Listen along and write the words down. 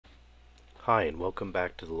Hi, and welcome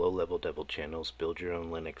back to the Low-Level Devel Channel's Build Your Own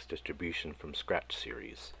Linux Distribution from Scratch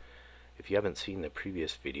series. If you haven't seen the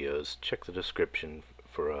previous videos, check the description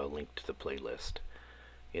for a link to the playlist.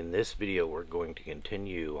 In this video, we're going to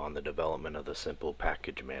continue on the development of the simple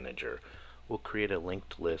package manager. We'll create a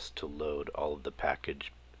linked list to load all the packages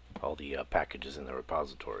in the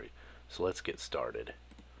repository. So let's get started.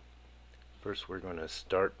 First, we're going to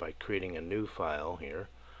start by creating a new file here,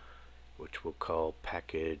 which we'll call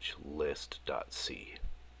PackageList.c.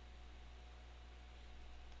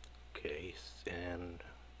 Okay, and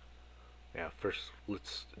first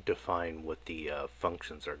let's define what the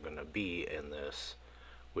functions are going to be in this,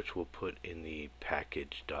 which we'll put in the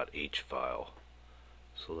package.h file.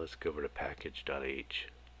 So let's go over to package.h.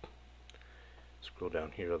 Scroll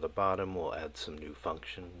down here to the bottom, we'll add some new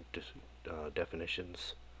function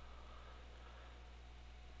definitions.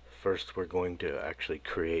 First, we're going to actually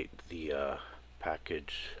create the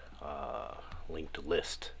package linked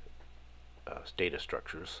list data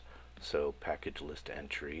structures. So package list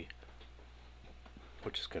entry,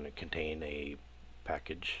 which is going to contain a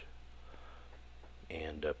package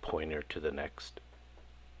and a pointer to the next,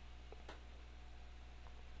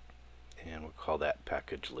 and we'll call that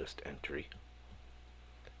package list entry.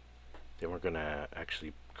 Then we're going to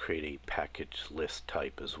actually create a package list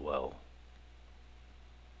type as well,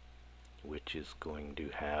 which is going to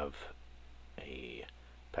have a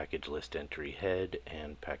package list entry head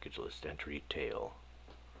and package list entry tail,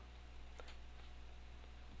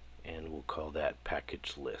 and we'll call that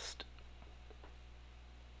package list.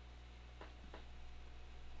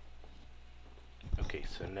 Okay,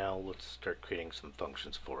 so now let's start creating some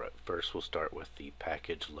functions for it. First, we'll start with the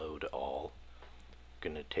package load all.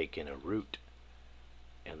 Going to take in a root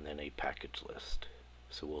and then a package list.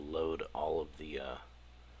 So we'll load all of the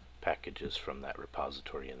packages from that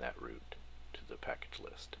repository in that root to the package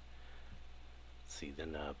list. Let's see,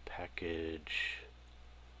 then package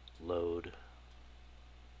load,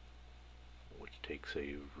 which takes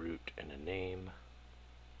a root and a name.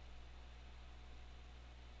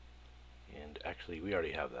 And actually, we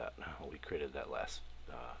already have that. We created that last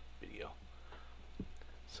video.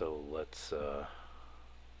 So let's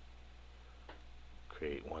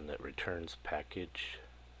create one that returns package,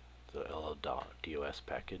 the LL.dos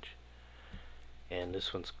package, and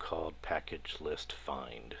this one's called package list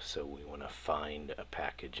find. So we want to find a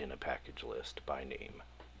package in a package list by name.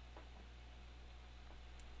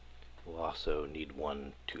 We'll also need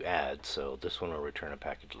one to add, so this one will return a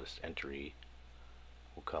package list entry.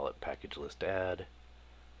 We'll call it package list add.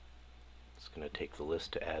 It's going to take the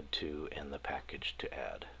list to add to and the package to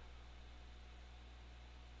add.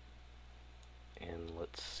 And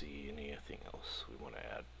let's see, anything else we want to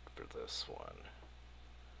add for this one.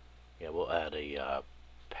 Yeah, we'll add a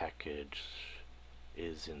package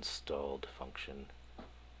is installed function.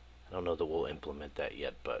 I don't know that we'll implement that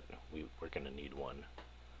yet, but we're going to need one.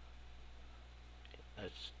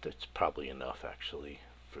 That's probably enough actually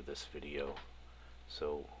for this video.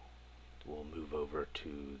 So we'll move over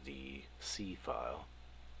to the C file,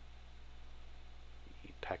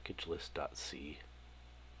 the PackageList.c.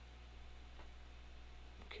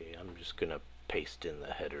 Okay, I'm just going to paste in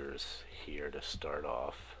the headers here to start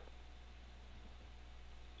off.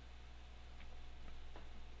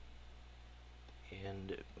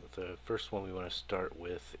 And the first one we want to start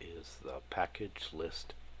with is the package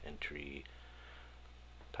list entry,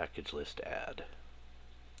 package list add.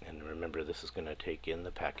 And remember, this is going to take in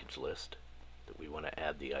the package list that we want to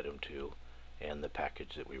add the item to and the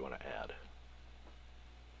package that we want to add.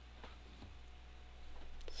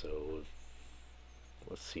 So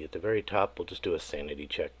let's see, at the very top we'll just do a sanity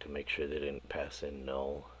check to make sure they didn't pass in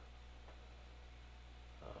null.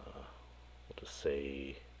 We'll just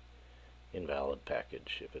say invalid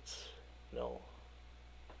package if it's null.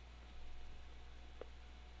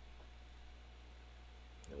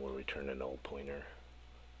 And we'll return a null pointer,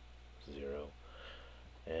 0.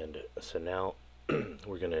 And so now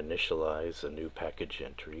we're going to initialize a new package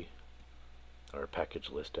entry, or package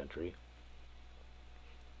list entry,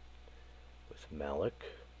 with malloc.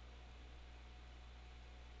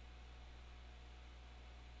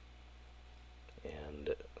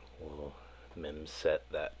 And we'll mem set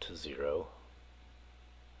that to 0.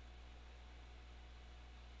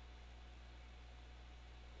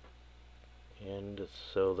 And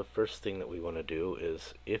so the first thing that we want to do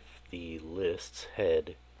is, if the list's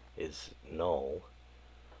head is null,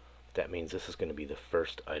 that means this is going to be the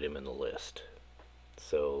first item in the list.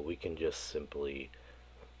 So we can just simply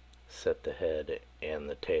set the head and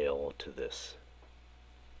the tail to this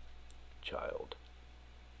child.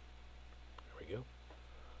 There we go.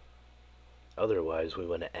 Otherwise, we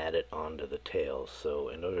want to add it onto the tail. So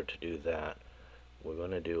in order to do that, what we're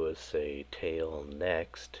going to do is say tail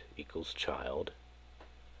next equals child.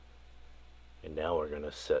 And now we're going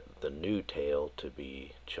to set the new tail to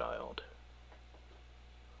be child.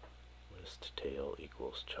 List tail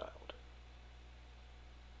equals child.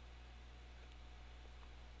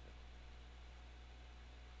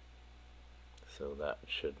 So that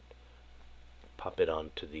should pop it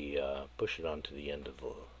onto the, push it onto the end of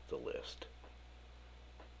the list.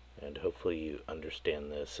 And hopefully you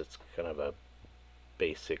understand this. It's kind of a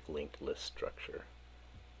basic linked list structure.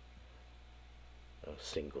 A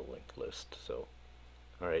single linked list. So,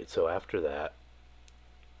 alright, so after that,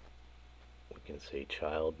 we can say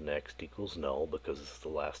child next equals null because it's the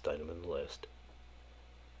last item in the list.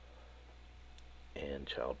 And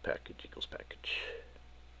child package equals package.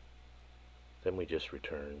 Then we just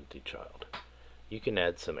return the child. You can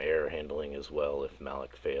add some error handling as well if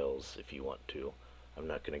malloc fails if you want to. I'm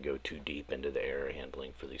not going to go too deep into the error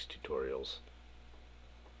handling for these tutorials.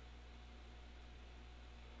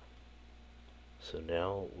 So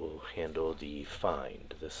now we'll handle the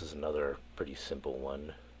find. This is another pretty simple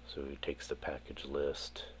one. So it takes the package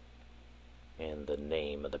list and the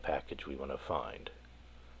name of the package we want to find.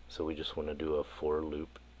 So we just want to do a for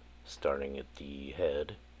loop starting at the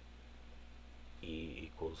head. E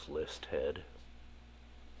equals list head.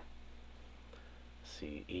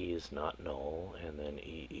 See, E is not null, and then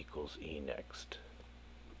E equals E next.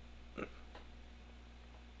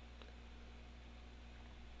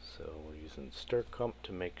 So we're using strcomp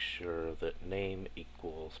to make sure that name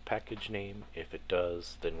equals package name. If it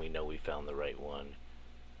does, then we know we found the right one,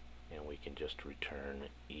 and we can just return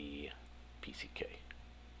E PCK.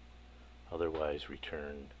 Otherwise,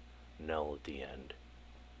 return null at the end,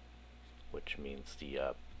 which means the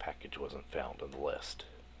package wasn't found on the list.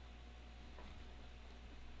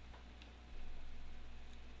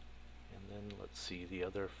 And then let's see, the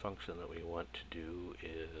other function that we want to do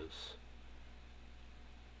is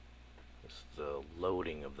the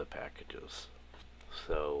loading of the packages.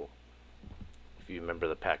 So if you remember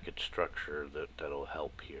the package structure, that'll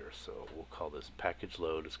help here. So we'll call this package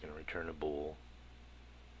load. It's going to return a bool.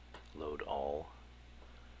 Load all.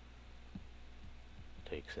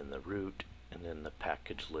 Takes in the root and then the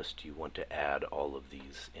package list you want to add all of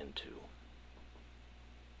these into.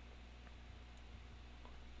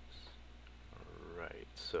 Alright,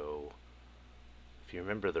 so if you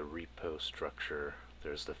remember the repo structure,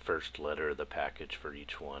 there's the first letter of the package for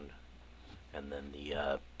each one, and then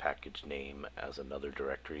the package name as another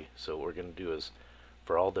directory. So what we're going to do is,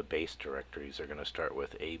 for all the base directories, they're going to start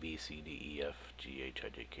with A, B, C, D, E, F, G, H, I,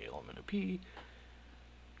 J, K, L, M, N, O, P,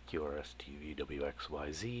 Q, R, S, T, V, W, X,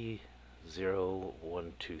 Y, Z, 0,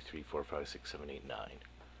 1, 2, 3, 4, 5, 6, 7, 8, 9.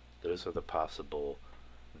 Those are the possible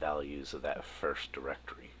values of that first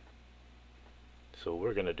directory. So what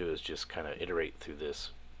we're going to do is just kind of iterate through this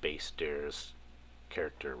base stairs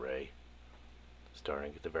character array,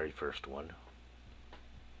 starting at the very first one.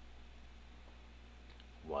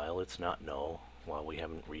 While it's not null, while we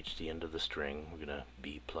haven't reached the end of the string, we're going to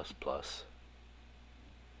B++.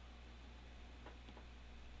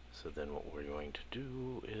 So then what we're going to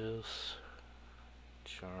do is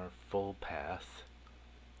char full path.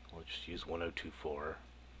 We'll just use 1024.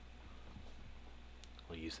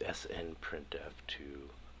 We'll use snprintf to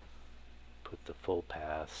put the full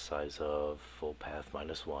path size of full path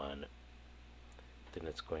 -1. Then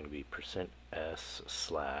it's going to be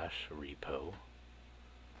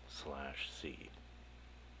 %s/repo/c.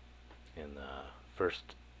 And the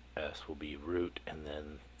first S will be root and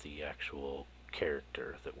then the actual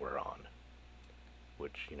character that we're on.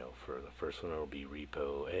 Which, you know, for the first one it'll be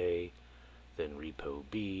repo A, then repo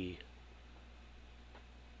B,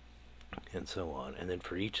 and so on. And then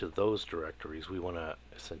for each of those directories we want to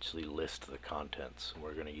essentially list the contents.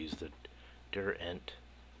 We're going to use the dir ent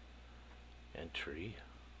entry,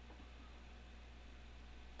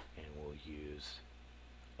 and we'll use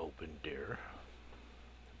open dir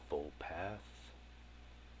full path,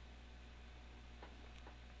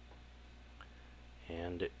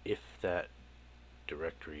 and if that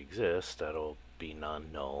directory exists, that'll be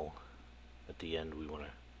non-null. At the end we want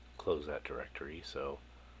to close that directory. So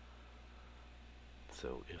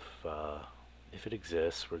if it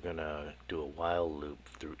exists, we're going to do a while loop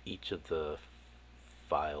through each of the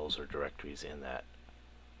files or directories in that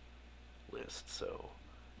list. So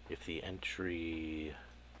if the entry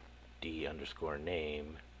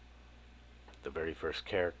d_name, the very first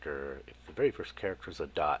character, if the very first character is a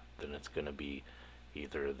dot, then it's going to be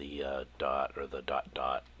either the dot or the ...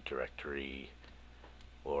 directory,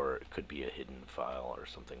 or it could be a hidden file or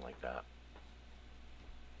something like that.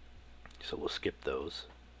 So we'll skip those.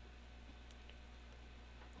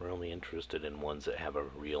 We're only interested in ones that have a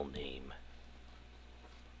real name.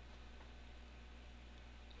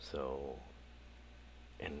 So,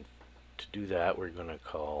 and to do that, we're going to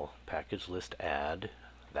call package list add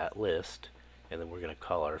that list, and then we're going to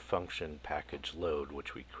call our function package load,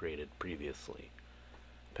 which we created previously,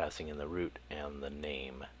 passing in the root and the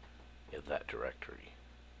name of that directory.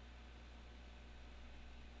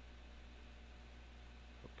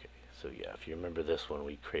 Okay, so yeah, if you remember this one,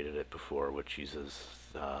 we created it before, which uses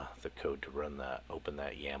the code to run that, open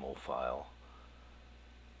that YAML file.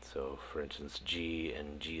 So for instance, G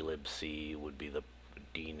and glibc would be the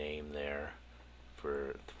D name there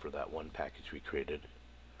for that one package we created.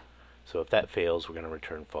 So if that fails, we're going to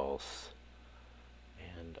return false.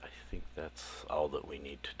 And I think that's all that we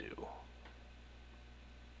need to do.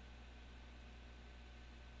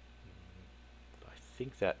 I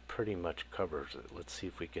think that pretty much covers it. Let's see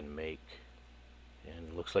if we can make, and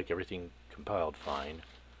it looks like everything compiled fine.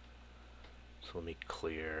 So let me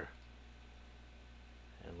clear.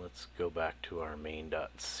 And let's go back to our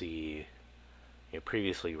main.c.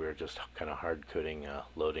 Previously we were just kind of hard coding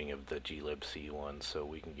loading of the glibc one, so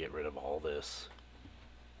we can get rid of all this.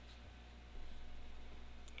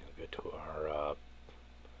 We'll go to our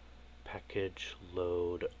package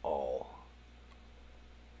load all,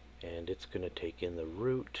 and it's going to take in the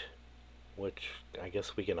root, which I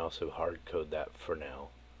guess we can also hard code that for now.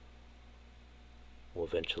 We'll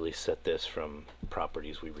eventually set this from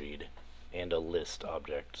properties we read, and a list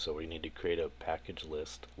object. So we need to create a package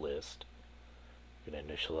list. I'm going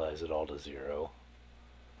to initialize it all to 0.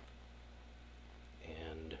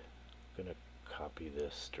 And I'm going to copy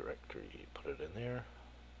this directory, put it in there.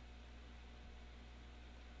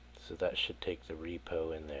 So that should take the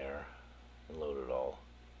repo in there and load it all.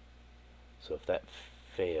 So if that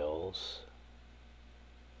fails,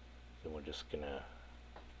 then we're just going to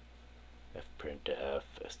fprintf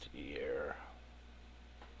std error.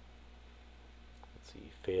 Let's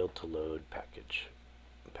see, failed to load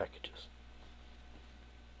packages.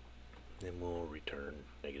 Then we'll return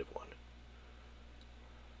 -1.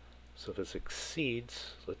 So if it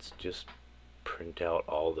succeeds, let's just print out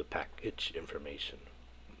all the package information,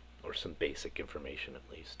 or some basic information at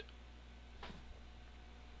least.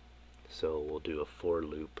 So we'll do a for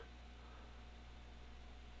loop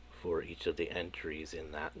for each of the entries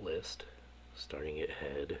in that list, starting at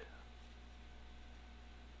head.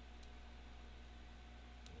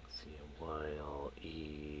 Let's see, while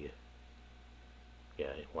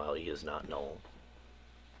while e is not null,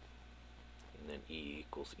 and then e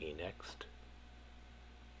equals e next.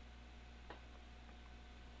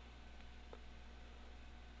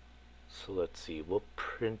 So let's see, we'll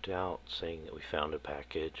print out saying that we found a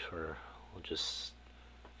package, or we'll just,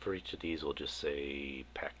 for each of these we'll just say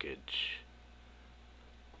package,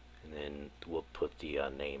 and then we'll put the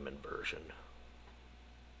name and version.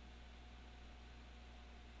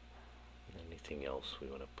 Anything else we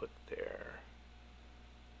want to put there?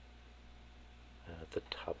 At the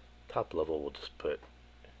top level, we'll just put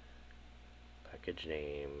package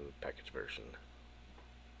name, package version.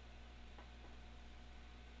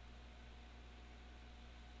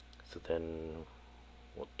 So then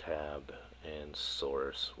we'll tab and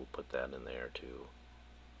source, we'll put that in there too.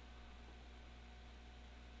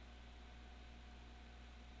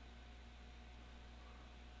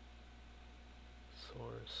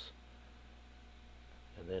 Source.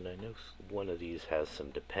 And then I know one of these has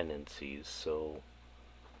some dependencies, so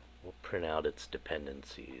we'll print out its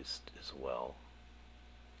dependencies as well.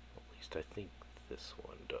 At least I think this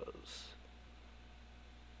one does.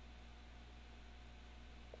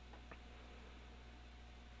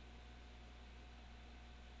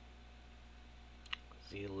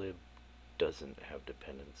 zlib doesn't have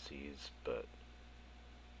dependencies, but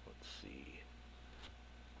let's see.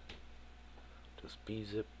 Does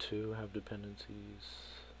bzip2 have dependencies?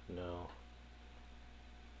 No.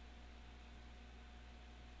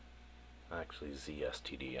 Actually,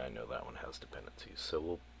 zstd, I know that one has dependencies.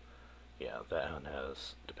 So yeah, that one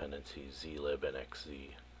has dependencies, zlib and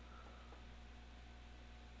xz.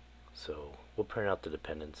 So we'll print out the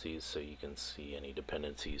dependencies so you can see any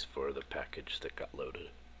dependencies for the package that got loaded.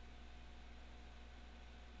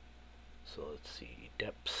 So let's see,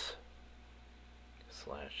 deps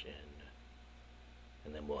 /n,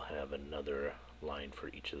 and then we'll have another line for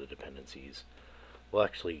each of the dependencies. We'll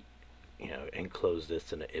actually, enclose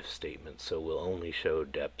this in an if statement, so we'll only show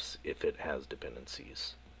deps if it has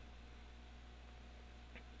dependencies.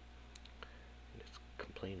 And it's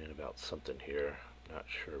complaining about something here. Not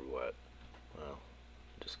sure what. Well,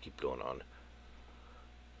 just keep going on.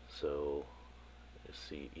 So let's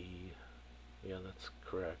see, Yeah, that's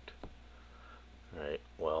correct. Alright,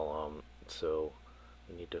 well, so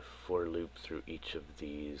we need to for loop through each of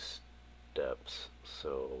these steps.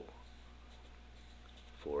 So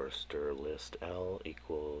for stir list L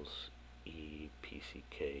equals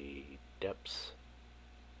EPCK deps.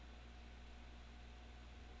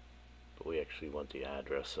 But we actually want the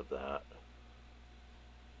address of that.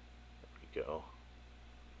 There we go.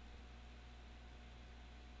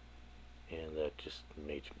 And that just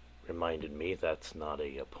reminded me that's not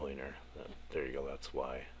a pointer. There you go, that's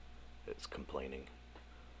why it's complaining.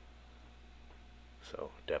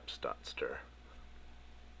 So deps.stir.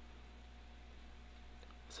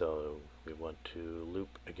 So we want to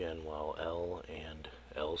loop again while L and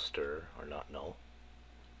lstir are not null.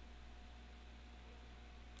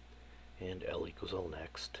 And L equals L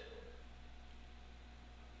next.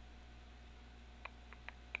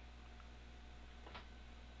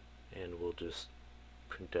 And we'll just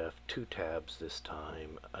printf two tabs this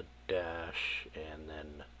time, a dash, and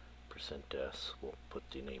then %s. We'll put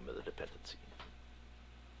the name of the dependency,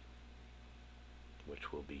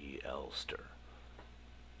 which will be lstir.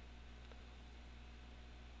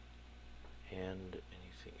 And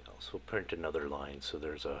anything else? We'll print another line so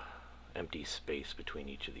there's a empty space between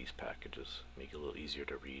each of these packages. Make it a little easier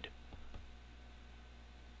to read.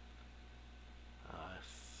 I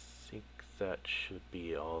think that should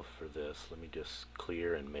be all for this. Let me just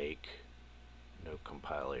clear and make no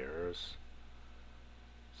compile errors.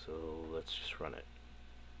 So let's just run it.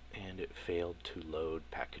 And it failed to load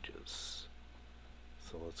packages.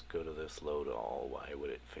 So let's go to this load all. Why would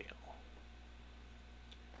it fail?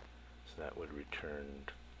 So that would return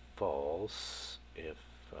false if,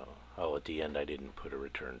 oh, at the end I didn't put a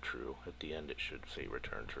return true. At the end it should say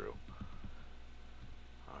return true.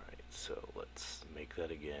 Alright, so let's make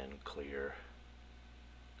that again, clear,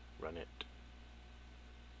 run it,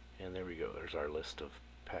 and there we go. There's our list of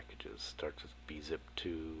packages. Starts with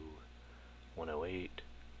bzip2 108,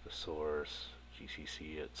 the source,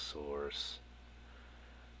 gcc its source,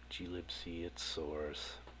 glibc its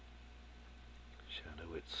source,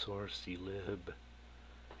 shadow its source, zlib,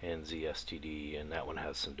 and zstd, and that one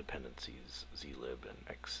has some dependencies, zlib and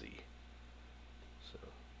xz. So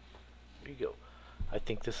there you go. I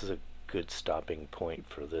think this is a good stopping point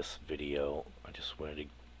for this video. I just wanted to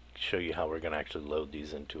show you how we're going to actually load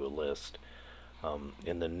these into a list.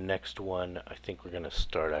 In the next one, I think we're going to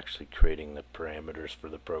start actually creating the parameters for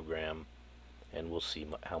the program, and we'll see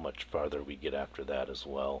how much farther we get after that as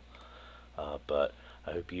well. But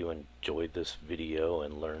I hope you enjoyed this video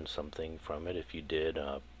and learned something from it. If you did,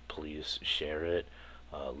 please share it,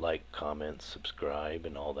 like, comment, subscribe,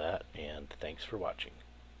 and all that, and thanks for watching.